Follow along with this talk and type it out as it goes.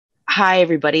Hi,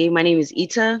 everybody. My name is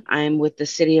Ita. I'm with the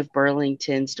City of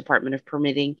Burlington's Department of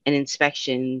Permitting and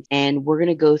Inspection, and we're going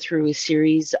to go through a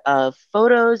series of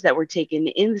photos that were taken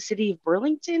in the City of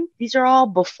Burlington. These are all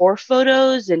before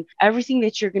photos, and everything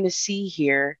that you're going to see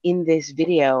here in this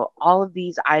video, all of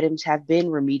these items have been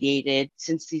remediated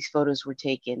since these photos were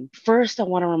taken. First, I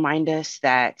want to remind us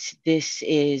that this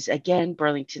is, again,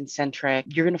 Burlington centric.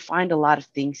 You're going to find a lot of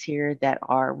things here that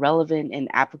are relevant and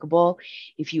applicable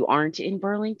if you aren't in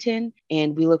Burlington,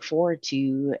 and we look forward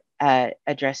to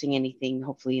addressing anything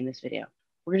hopefully in this video.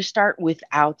 We're going to start with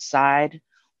outside.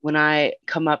 When I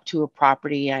come up to a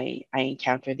property, I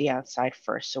encounter the outside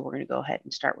first. So we're going to go ahead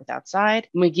and start with outside.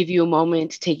 I'm going to give you a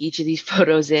moment to take each of these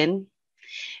photos in.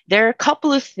 There are a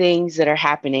couple of things that are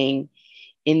happening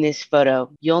in this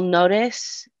photo. You'll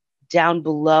notice down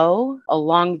below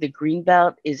along the green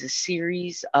belt is a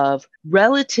series of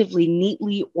relatively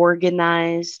neatly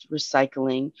organized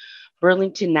recycling.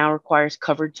 Burlington now requires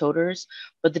covered toters,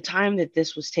 but the time that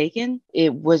this was taken,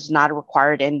 it was not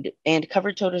required, and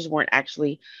covered toters weren't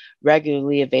actually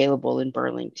regularly available in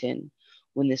Burlington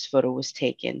when this photo was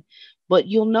taken. But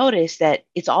you'll notice that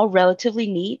it's all relatively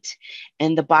neat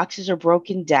and the boxes are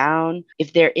broken down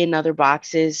if they're in other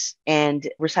boxes, and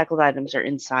recycled items are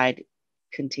inside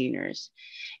containers.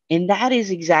 And that is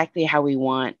exactly how we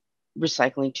want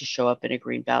recycling to show up in a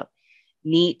green belt.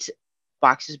 Neat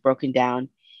boxes broken down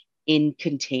in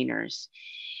containers.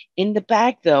 In the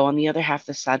back, though, on the other half of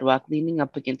the sidewalk, leaning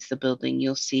up against the building,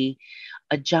 you'll see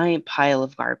a giant pile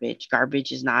of garbage.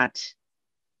 Garbage is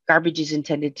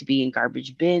intended to be in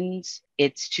garbage bins.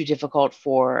 It's too difficult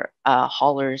for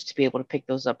haulers to be able to pick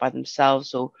those up by themselves.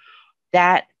 So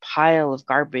that pile of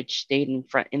garbage stayed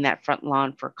in that front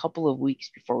lawn for a couple of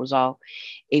weeks before it was all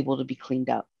able to be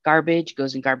cleaned up. Garbage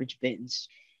goes in garbage bins.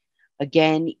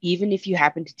 Again, even if you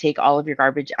happen to take all of your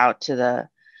garbage out to the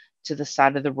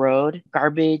side of the road,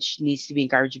 garbage needs to be in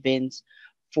garbage bins.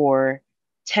 For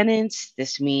tenants,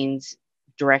 this means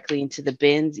directly into the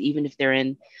bins, even if they're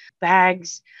in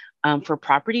bags. For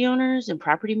property owners and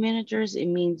property managers, it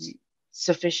means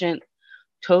sufficient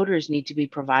toters need to be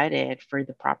provided for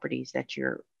the properties that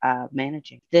you're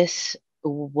managing. This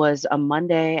was a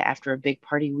Monday after a big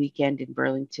party weekend in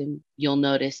Burlington. You'll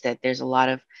notice that there's a lot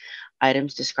of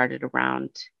items discarded around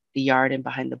the yard and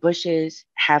behind the bushes.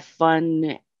 Have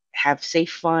fun, have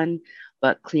safe fun,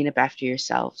 but clean up after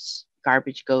yourselves.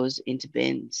 Garbage goes into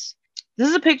bins. This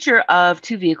is a picture of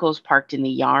two vehicles parked in the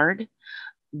yard.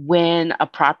 When a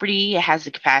property has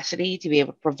the capacity to be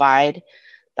able to provide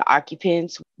the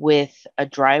occupants with a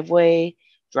driveway,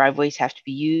 driveways have to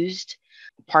be used.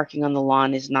 Parking on the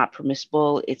lawn is not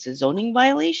permissible. It's a zoning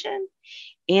violation,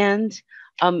 and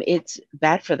it's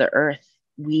bad for the earth.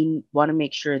 We want to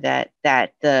make sure that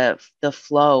the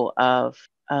flow of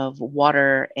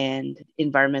water and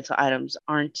environmental items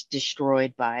aren't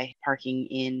destroyed by parking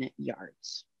in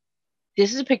yards.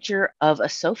 This is a picture of a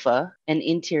sofa, an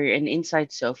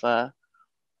inside sofa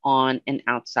on an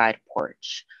outside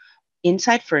porch.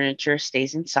 Inside furniture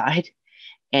stays inside,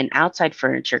 and outside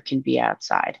furniture can be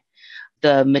outside.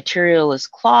 The material is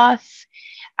cloth.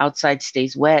 Outside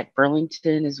stays wet.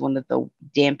 Burlington is one of the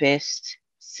dampest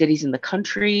cities in the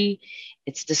country.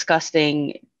 It's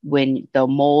disgusting when the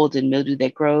mold and mildew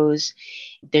that grows.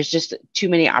 There's just too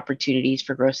many opportunities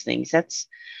for gross things. That's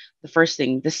the first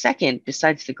thing. The second,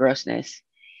 besides the grossness,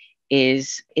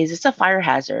 is it's a fire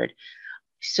hazard.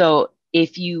 So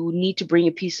if you need to bring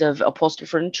a piece of upholstered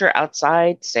furniture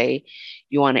outside, say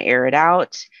you want to air it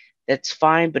out, that's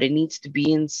fine, but it needs to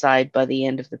be inside by the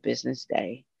end of the business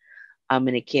day. And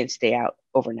it can't stay out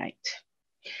overnight.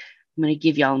 I'm going to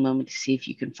give y'all a moment to see if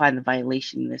you can find the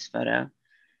violation in this photo.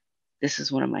 This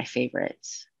is one of my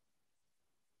favorites.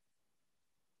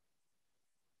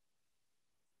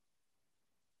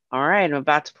 All right, I'm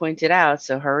about to point it out,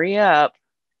 so hurry up.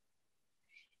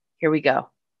 Here we go.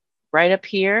 Right up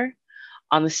here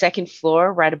on the second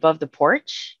floor, right above the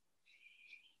porch,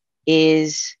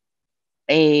 is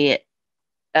a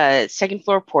second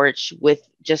floor porch with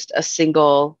just a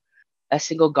single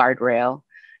guardrail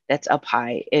that's up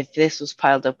high. If this was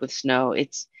piled up with snow,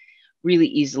 it's really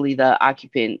easily the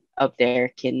occupant up there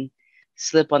can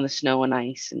slip on the snow and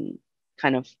ice and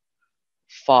kind of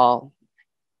fall.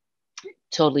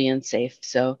 Totally unsafe.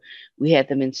 So we had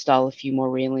them install a few more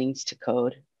railings to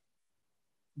code.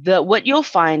 What you'll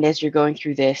find as you're going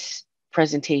through this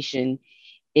presentation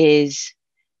is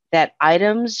that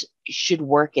items should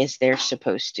work as they're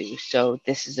supposed to. So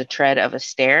this is a tread of a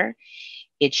stair.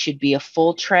 It should be a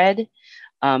full tread.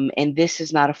 And this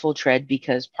is not a full tread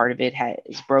because part of it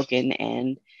is broken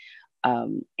and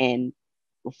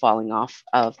falling off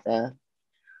of the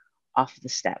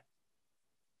step.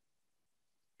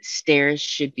 stairs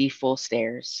should be full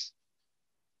stairs.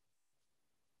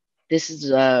 This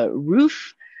is a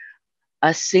roof.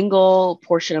 A single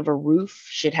portion of a roof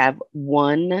should have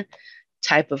one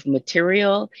type of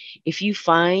material. If you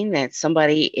find that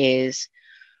somebody is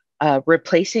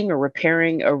replacing or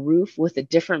repairing a roof with a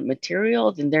different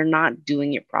material, then they're not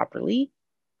doing it properly.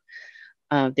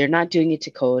 They're not doing it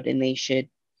to code, and you should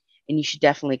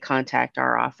definitely contact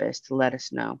our office to let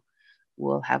us know.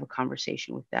 We'll have a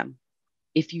conversation with them.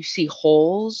 If you see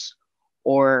holes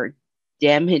or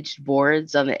damaged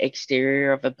boards on the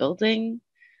exterior of a building,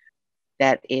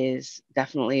 that is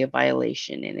definitely a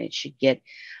violation and it should get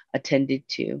attended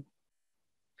to.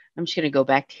 I'm just going to go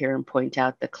back here and point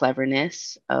out the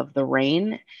cleverness of the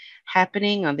rain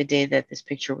happening on the day that this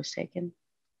picture was taken.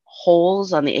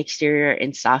 Holes on the exterior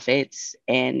and soffits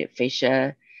and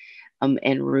fascia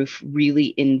and roof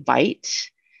really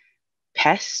invite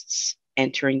pests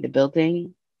entering the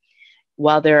building.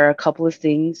 While there are a couple of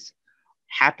things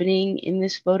happening in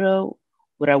this photo,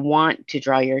 what I want to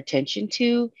draw your attention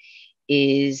to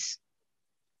is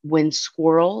when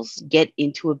squirrels get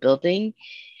into a building,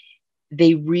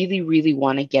 they really, really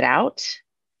want to get out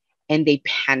and they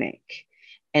panic.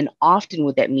 And often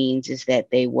what that means is that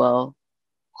they will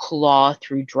claw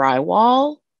through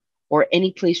drywall or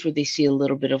any place where they see a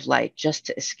little bit of light just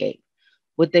to escape.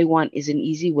 What they want is an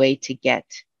easy way to get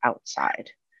outside.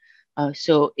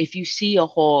 So if you see a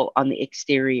hole on the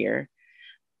exterior,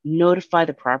 notify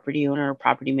the property owner or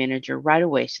property manager right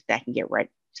away so that can get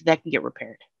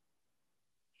repaired.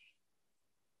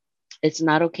 It's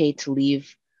not okay to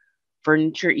leave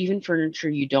furniture, even furniture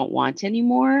you don't want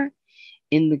anymore,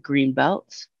 in the green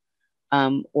belt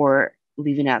or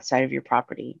leaving outside of your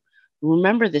property.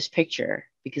 Remember this picture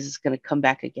because it's going to come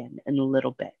back again in a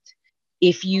little bit.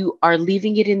 If you are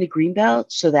leaving it in the green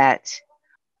belt so that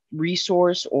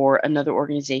resource or another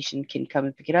organization can come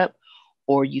and pick it up,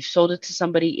 or you've sold it to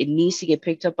somebody, it needs to get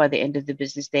picked up by the end of the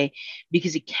business day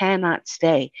because it cannot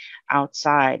stay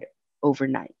outside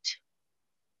overnight.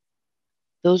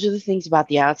 Those are the things about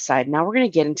the outside. Now we're going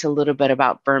to get into a little bit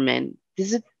about vermin.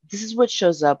 This is what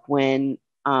shows up when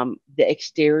the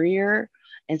exterior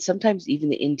and sometimes even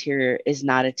the interior is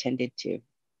not attended to.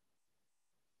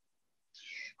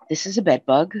 This is a bed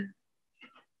bug.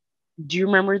 Do you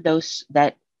remember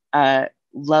that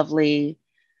lovely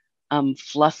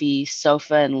fluffy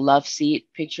sofa and love seat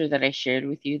picture that I shared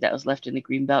with you that was left in the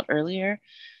greenbelt earlier?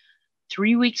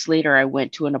 3 weeks later, I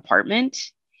went to an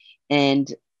apartment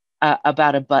and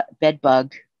about a bed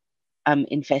bug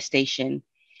infestation.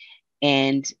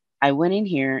 And I went in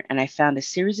here and I found a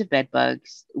series of bed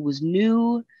bugs. It was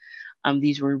new.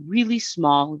 These were really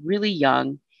small, really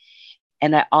young.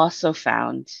 And I also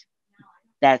found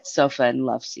that sofa and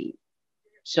love seat.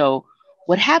 So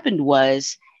what happened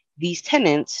was these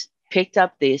tenants picked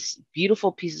up this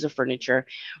beautiful pieces of furniture,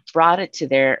 brought it to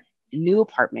their new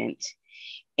apartment,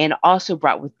 and also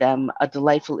brought with them a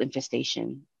delightful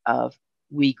infestation of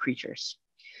wee creatures.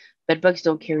 Bedbugs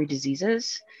don't carry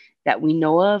diseases that we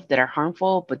know of that are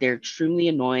harmful, but they're extremely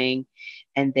annoying,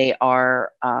 and they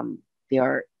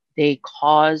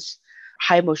cause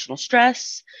high emotional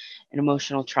stress and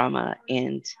emotional trauma,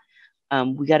 and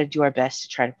we got to do our best to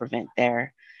try to prevent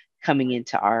their coming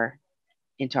into our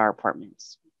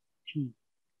apartments.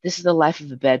 This is the life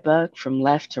of a bedbug from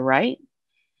left to right.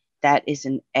 That is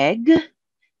an egg.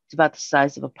 It's about the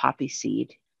size of a poppy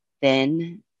seed.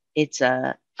 Then it's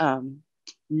a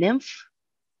nymph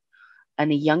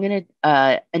and a young and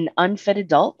an unfed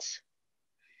adult,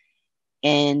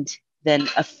 and then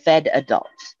a fed adult.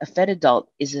 A fed adult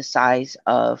is the size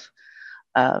of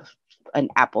an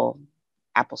apple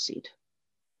seed.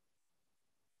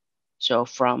 So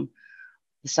from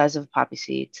the size of a poppy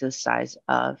seed to the size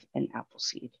of an apple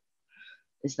seed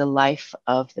is the life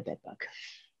of the bedbug.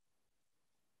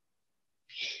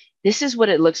 This is what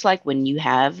it looks like when you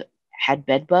have had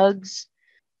bed bugs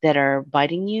that are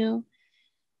biting you.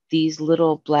 These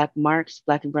little black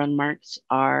and brown marks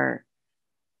are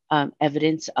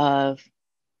evidence of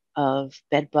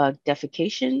bed bug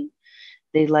defecation.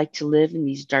 They like to live in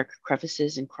these dark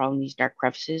crevices and crawl in these dark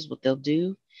crevices. What they'll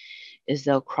do is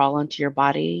they'll crawl onto your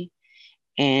body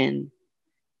and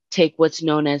take what's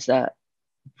known as a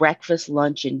breakfast,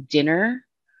 lunch, and dinner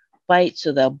bite.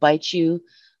 So they'll bite you,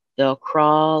 they'll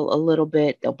crawl a little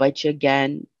bit, they'll bite you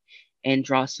again and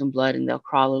draw some blood, and they'll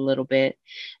crawl a little bit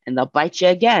and they'll bite you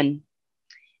again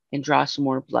and draw some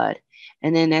more blood.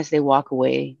 And then as they walk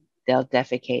away, they'll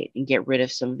defecate and get rid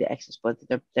of some of the excess blood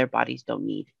that their bodies don't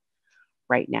need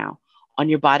right now. On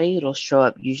your body, it'll show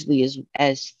up usually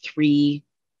as three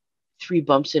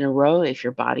bumps in a row if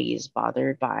your body is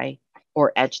bothered by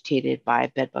or agitated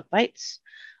by bedbug bites.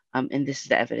 And this is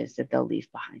the evidence that they'll leave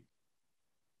behind.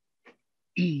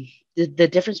 The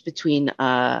difference between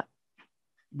a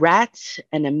rat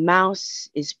and a mouse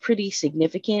is pretty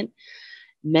significant.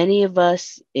 Many of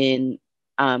us in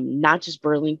not just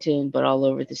Burlington, but all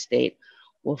over the state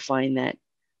will find that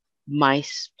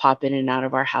mice pop in and out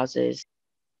of our houses.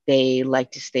 They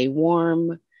like to stay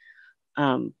warm,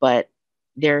 but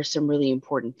there are some really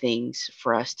important things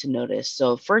for us to notice.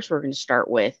 So first, we're going to start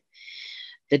with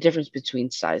the difference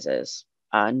between sizes.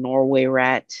 Norway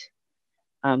rat,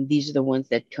 these are the ones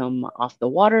that come off the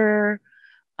water,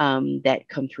 that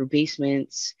come through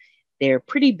basements. They're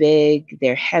pretty big,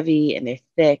 they're heavy, and they're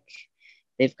thick.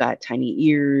 They've got tiny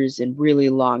ears and really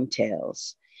long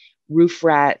tails. Roof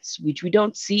rats, which we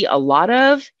don't see a lot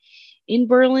of in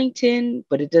Burlington,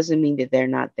 but it doesn't mean that they're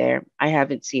not there. I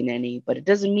haven't seen any, but it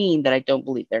doesn't mean that I don't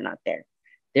believe they're not there.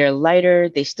 They're lighter.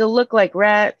 They still look like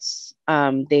rats.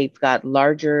 They've got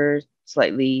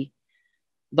slightly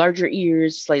larger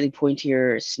ears, slightly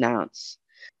pointier snouts.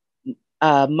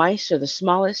 Mice are the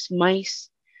smallest mice,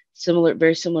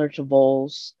 very similar to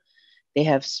voles. They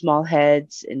have small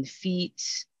heads and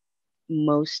feet.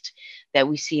 Most that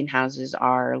we see in houses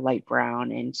are light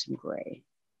brown and some gray.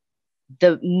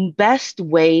 The best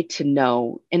way to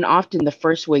know, and often the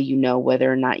first way you know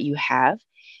whether or not you have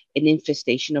an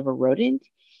infestation of a rodent,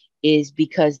 is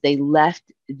because they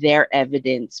left their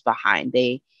evidence behind.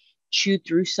 They chewed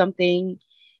through something,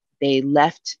 they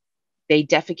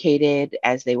defecated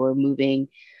as they were moving.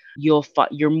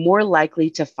 You're more likely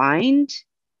to find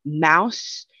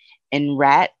mouse and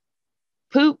rat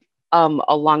poop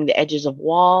along the edges of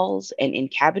walls and in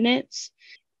cabinets.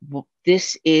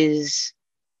 This is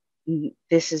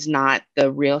not the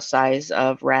real size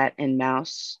of rat and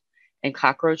mouse and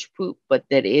cockroach poop, but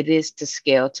that it is to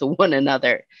scale to one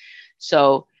another.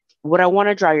 So what I want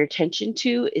to draw your attention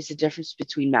to is the difference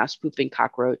between mouse poop and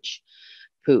cockroach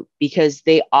poop, because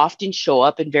they often show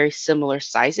up in very similar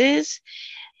sizes,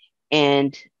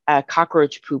 and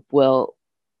cockroach poop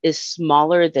is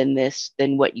smaller than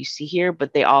what you see here,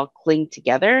 but they all cling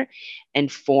together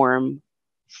and form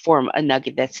a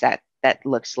nugget that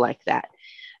looks like that.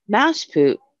 Mouse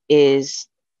poop is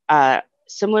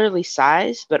similarly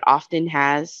sized, but often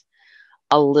has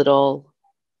a little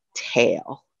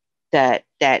tail that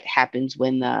happens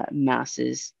when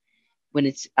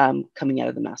it's coming out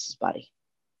of the mouse's body.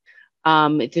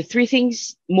 The three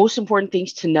most important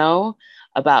things to know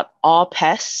about all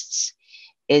pests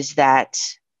is that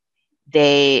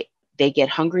they get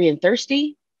hungry and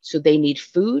thirsty, so they need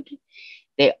food.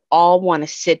 They all want to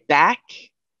sit back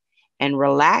and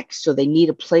relax, so they need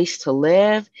a place to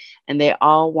live, and they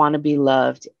all want to be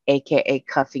loved, aka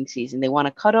cuffing season. They want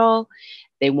to cuddle,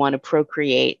 they want to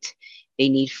procreate, they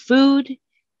need food,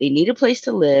 they need a place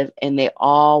to live, and they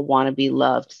all want to be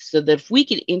loved. So that if we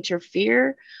could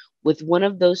interfere with one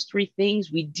of those three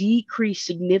things, we decrease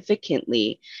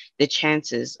significantly the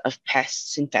chances of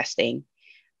pests infesting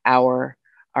our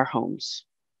homes.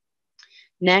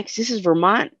 Next, this is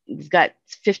Vermont. We've got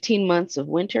 15 months of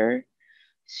winter.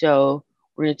 So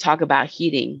we're going to talk about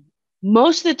heating.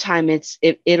 Most of the time,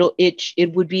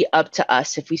 it would be up to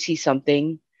us if we see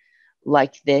something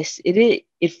like this.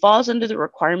 It falls under the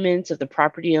requirements of the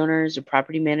property owners or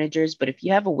property managers. But if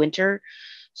you have a winter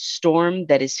storm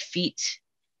that is feet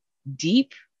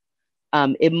deep,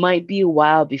 it might be a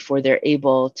while before they're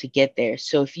able to get there.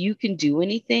 So if you can do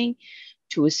anything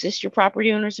to assist your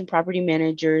property owners and property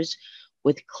managers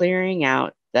with clearing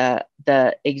out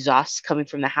the exhausts coming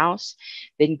from the house,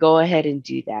 then go ahead and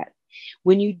do that.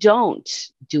 When you don't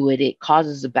do it, it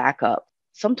causes a backup,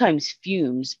 sometimes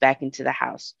fumes back into the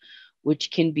house,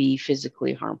 which can be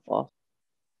physically harmful.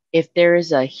 If there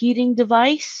is a heating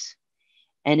device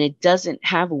and it doesn't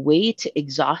have a way to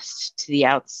exhaust to the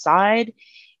outside,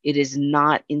 it is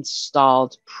not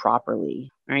installed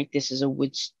properly. All right, this is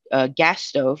a gas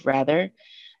stove,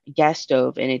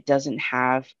 and it doesn't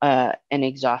have an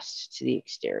exhaust to the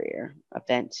exterior, a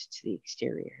vent to the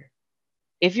exterior.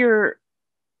 If you're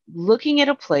looking at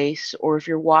a place, or if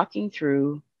you're walking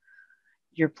through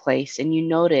your place and you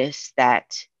notice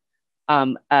that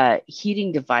a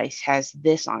heating device has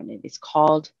this on it, it's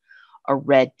called a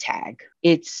red tag.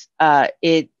 It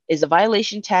is a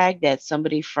violation tag that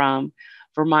somebody from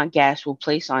Vermont Gas will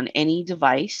place on any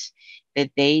device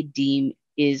that they deem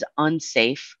is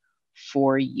unsafe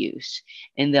for use.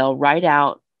 And they'll write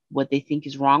out what they think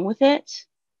is wrong with it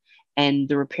and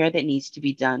the repair that needs to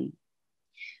be done.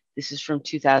 This is from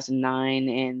 2009,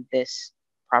 and this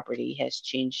property has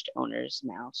changed owners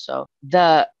now. So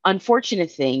the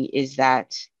unfortunate thing is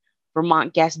that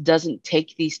Vermont Gas doesn't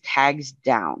take these tags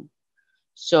down.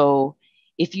 So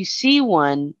if you see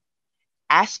one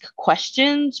Ask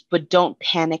questions, but don't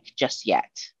panic just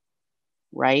yet,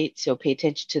 right? So pay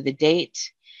attention to the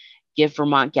date, give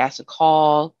Vermont Gas a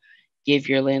call, give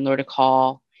your landlord a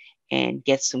call, and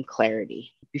get some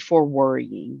clarity before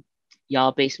worrying.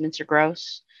 Y'all, basements are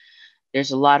gross.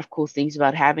 There's a lot of cool things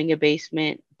about having a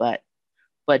basement, but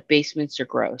basements are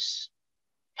gross.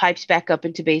 Pipes back up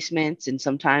into basements, and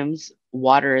sometimes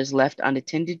water is left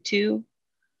unattended to.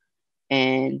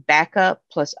 And backup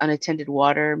plus unattended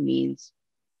water means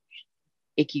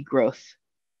icky growth.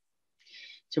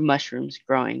 So mushrooms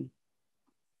growing.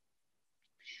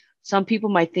 Some people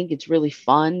might think it's really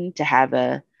fun to have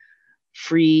a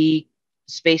free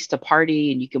space to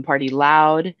party and you can party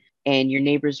loud and your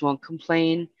neighbors won't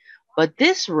complain. But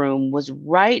this room was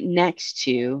right next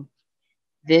to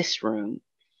this room.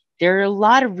 There are a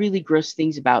lot of really gross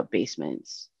things about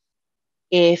basements.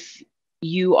 If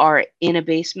you are in a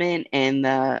basement and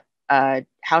the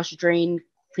house drain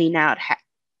clean out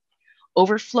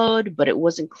overflowed, but it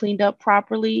wasn't cleaned up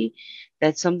properly,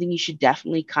 that's something you should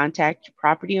definitely contact your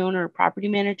property owner or property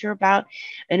manager about.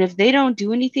 And if they don't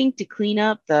do anything to clean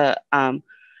up the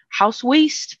house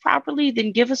waste properly,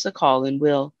 then give us a call and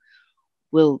we'll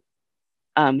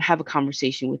have a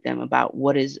conversation with them about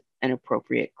what is an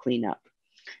appropriate cleanup.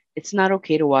 It's not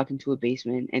okay to walk into a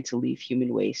basement and to leave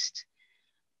human waste,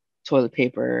 toilet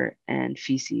paper, and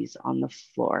feces on the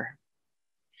floor.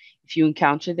 If you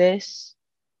encounter this,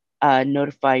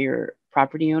 notify your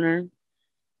property owner.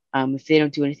 If they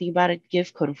don't do anything about it,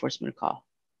 give code enforcement a call.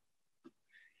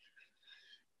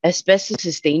 Asbestos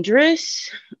is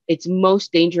dangerous. It's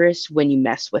most dangerous when you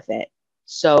mess with it.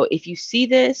 So if you see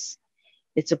this,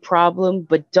 it's a problem,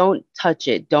 but don't touch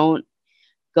it. Don't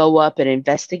go up and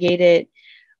investigate it.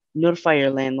 Notify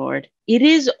your landlord. It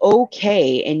is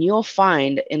okay, and you'll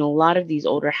find in a lot of these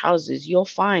older houses, you'll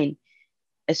find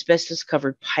asbestos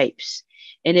covered pipes.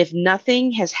 And if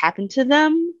nothing has happened to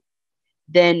them,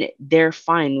 then they're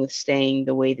fine with staying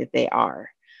the way that they are.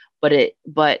 But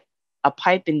a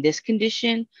pipe in this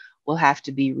condition will have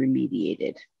to be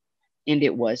remediated. And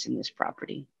it was in this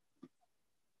property.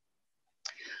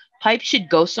 Pipe should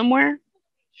go somewhere.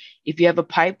 If you have a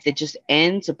pipe that just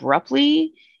ends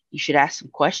abruptly, you should ask some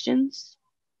questions.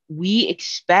 We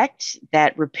expect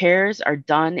that repairs are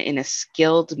done in a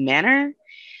skilled manner.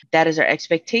 That is our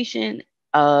expectation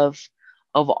of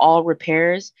all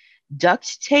repairs.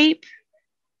 Duct tape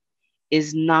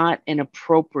is not an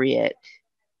appropriate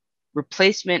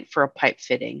replacement for a pipe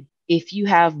fitting. If you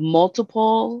have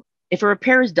if a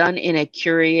repair is done in a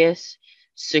curious,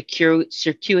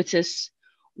 circuitous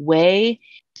way,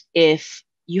 if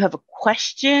you have a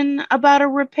question about a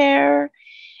repair,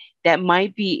 it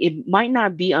might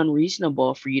not be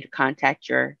unreasonable for you to contact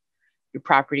your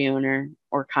property owner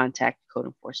or contact code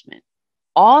enforcement.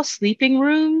 All sleeping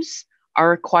rooms are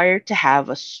required to have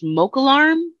a smoke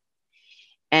alarm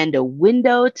and a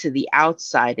window to the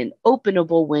outside, an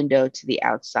openable window to the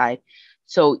outside.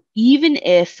 So even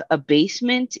if a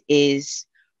basement is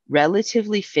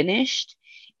relatively finished,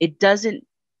 it doesn't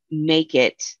make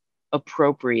it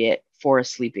appropriate for a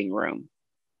sleeping room,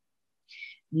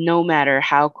 no matter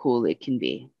how cool it can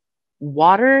be.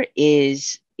 Water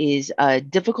is a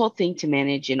difficult thing to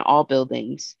manage in all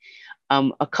buildings.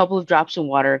 A couple of drops of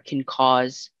water can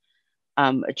cause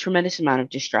a tremendous amount of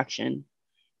destruction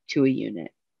to a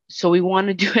unit. So we want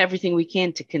to do everything we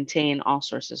can to contain all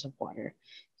sources of water.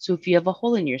 So if you have a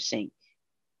hole in your sink,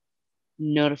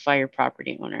 notify your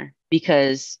property owner,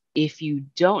 because if you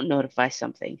don't notify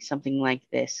something like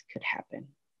this could happen,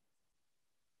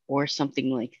 or something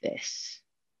like this.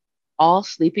 All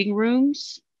sleeping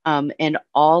rooms and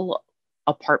all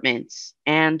apartments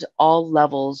and all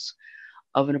levels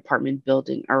of an apartment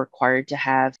building are required to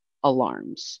have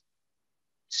alarms.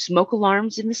 Smoke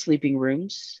alarms in the sleeping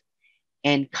rooms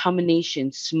and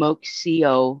combination smoke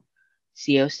CO.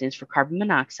 CO stands for carbon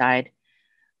monoxide.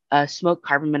 Smoke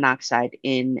carbon monoxide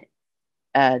in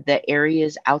the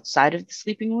areas outside of the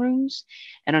sleeping rooms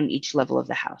and on each level of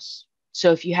the house.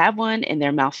 So if you have one and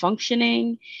they're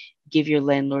malfunctioning, give your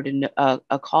landlord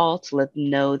a call to let them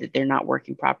know that they're not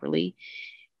working properly.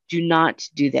 Do not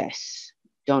do this.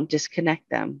 Don't disconnect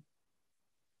them.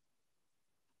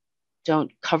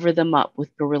 Don't cover them up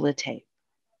with Gorilla Tape.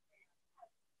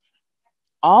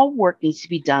 All work needs to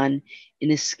be done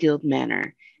in a skilled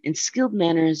manner, and skilled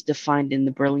manner is defined in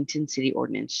the Burlington City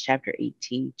Ordinance, Chapter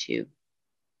 18.2.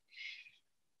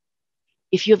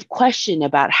 If you have a question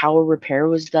about how a repair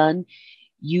was done,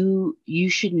 you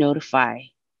should notify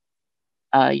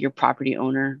your property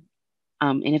owner.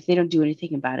 And if they don't do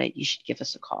anything about it, you should give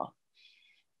us a call.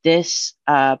 This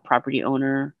property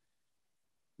owner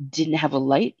didn't have a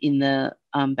light in the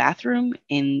bathroom,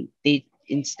 and they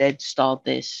instead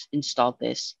installed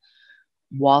this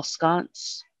wall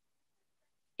sconce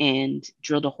and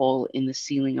drilled a hole in the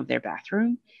ceiling of their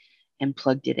bathroom and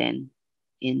plugged it in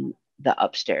the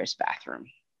upstairs bathroom,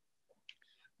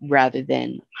 rather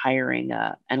than hiring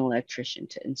an electrician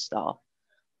to install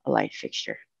a light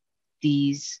fixture.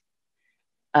 These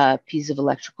pieces of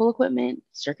electrical equipment,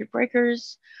 circuit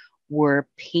breakers, were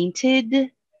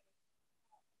painted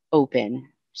open,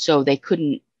 so they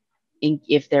couldn't,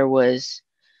 if there was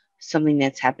something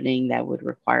that's happening that would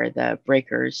require the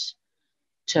breakers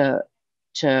to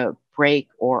break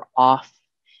or off,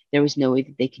 there was no way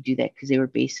that they could do that because they were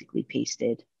basically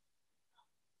pasted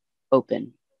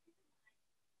open.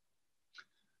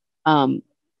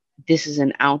 This is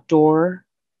an outdoor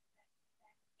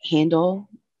handle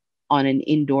on an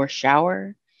indoor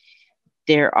shower.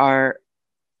 There are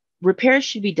repairs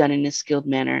should be done in a skilled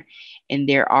manner, and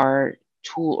there are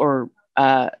tool or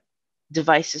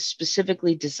devices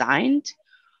specifically designed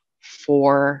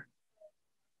for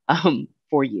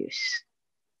use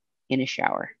in a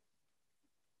shower.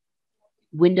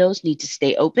 Windows need to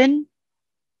stay open.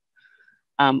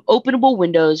 Openable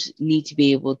windows need to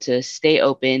be able to stay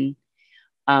open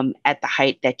at the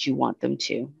height that you want them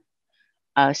to.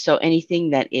 So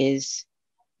anything that is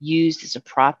used as a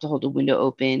prop to hold a window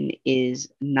open is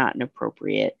not an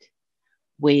appropriate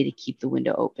way to keep the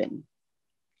window open.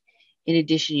 In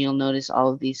addition, you'll notice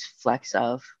all of these flecks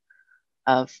of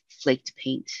flaked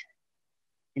paint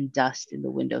and dust in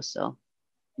the windowsill,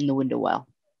 in the window well.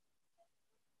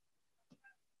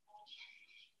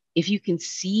 If you can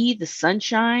see the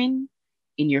sunshine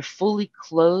in your fully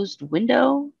closed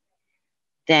window,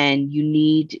 then you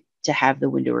need to have the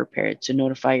window repaired. So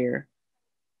notify your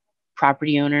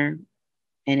property owner,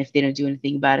 and if they don't do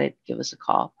anything about it, give us a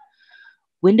call.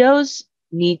 Windows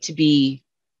need to be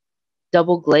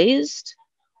double glazed,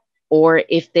 or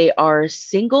if they are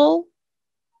single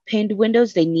paned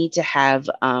windows, they need to have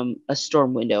a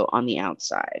storm window on the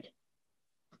outside.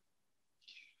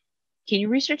 Can you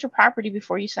research a property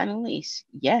before you sign a lease?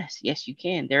 Yes, you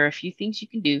can. There are a few things you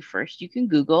can do. First, you can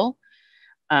Google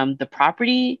the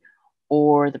property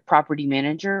or the property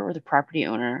manager or the property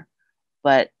owner.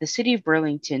 But the City of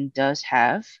Burlington does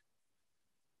have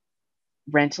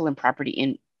rental and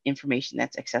property information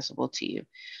that's accessible to you.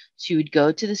 So you would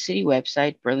go to the city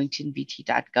website,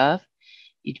 burlingtonvt.gov.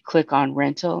 You'd click on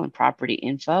rental and property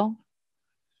info.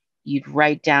 You'd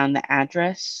write down the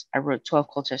address. I wrote 12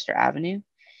 Colchester Avenue.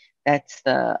 That's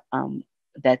a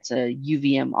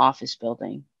UVM office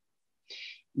building.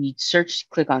 You'd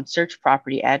click on search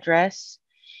property address.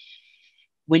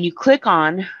 When you click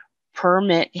on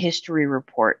permit history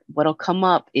report, what'll come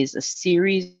up is a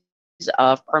series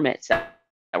of permits that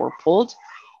were pulled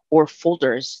or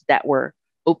folders that were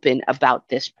open about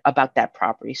that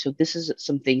property. So this is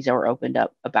some things that were opened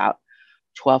up about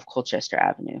 12 Colchester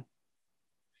Avenue.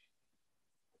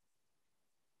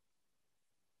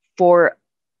 For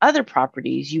other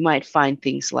properties, you might find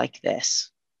things like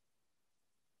this.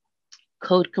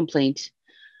 Code complaint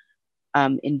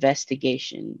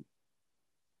investigation.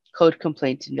 Code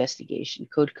complaint investigation.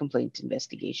 Code complaint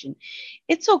investigation.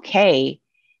 It's okay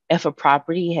if a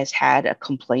property has had a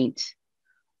complaint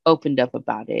opened up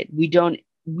about it. We don't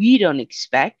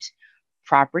expect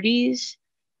properties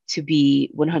to be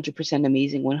 100%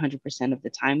 amazing 100% of the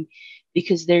time,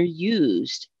 because they're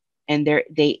used and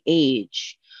they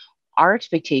age. Our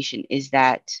expectation is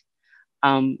that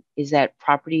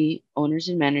property owners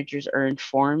and managers are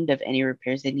informed of any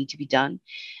repairs that need to be done,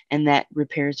 and that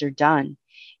repairs are done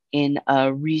in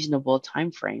a reasonable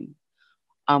time frame.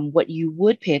 What you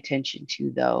would pay attention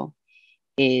to, though,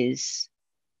 is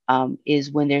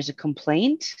when there's a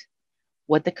complaint,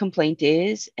 what the complaint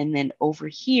is, and then over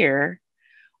here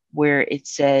where it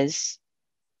says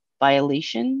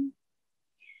violation,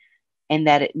 and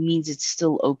that it means it's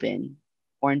still open,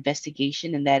 or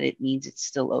investigation, and that it means it's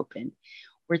still open.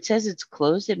 Where it says it's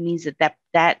closed, it means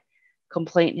that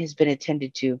complaint has been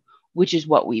attended to, which is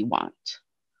what we want,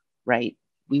 right?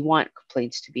 We want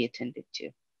complaints to be attended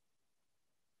to.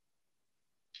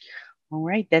 All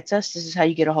right, that's us. This is how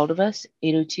you get a hold of us,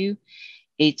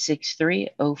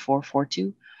 802-863-0442,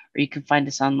 or you can find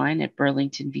us online at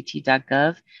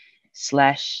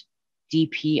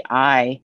burlingtonvt.gov/DPI.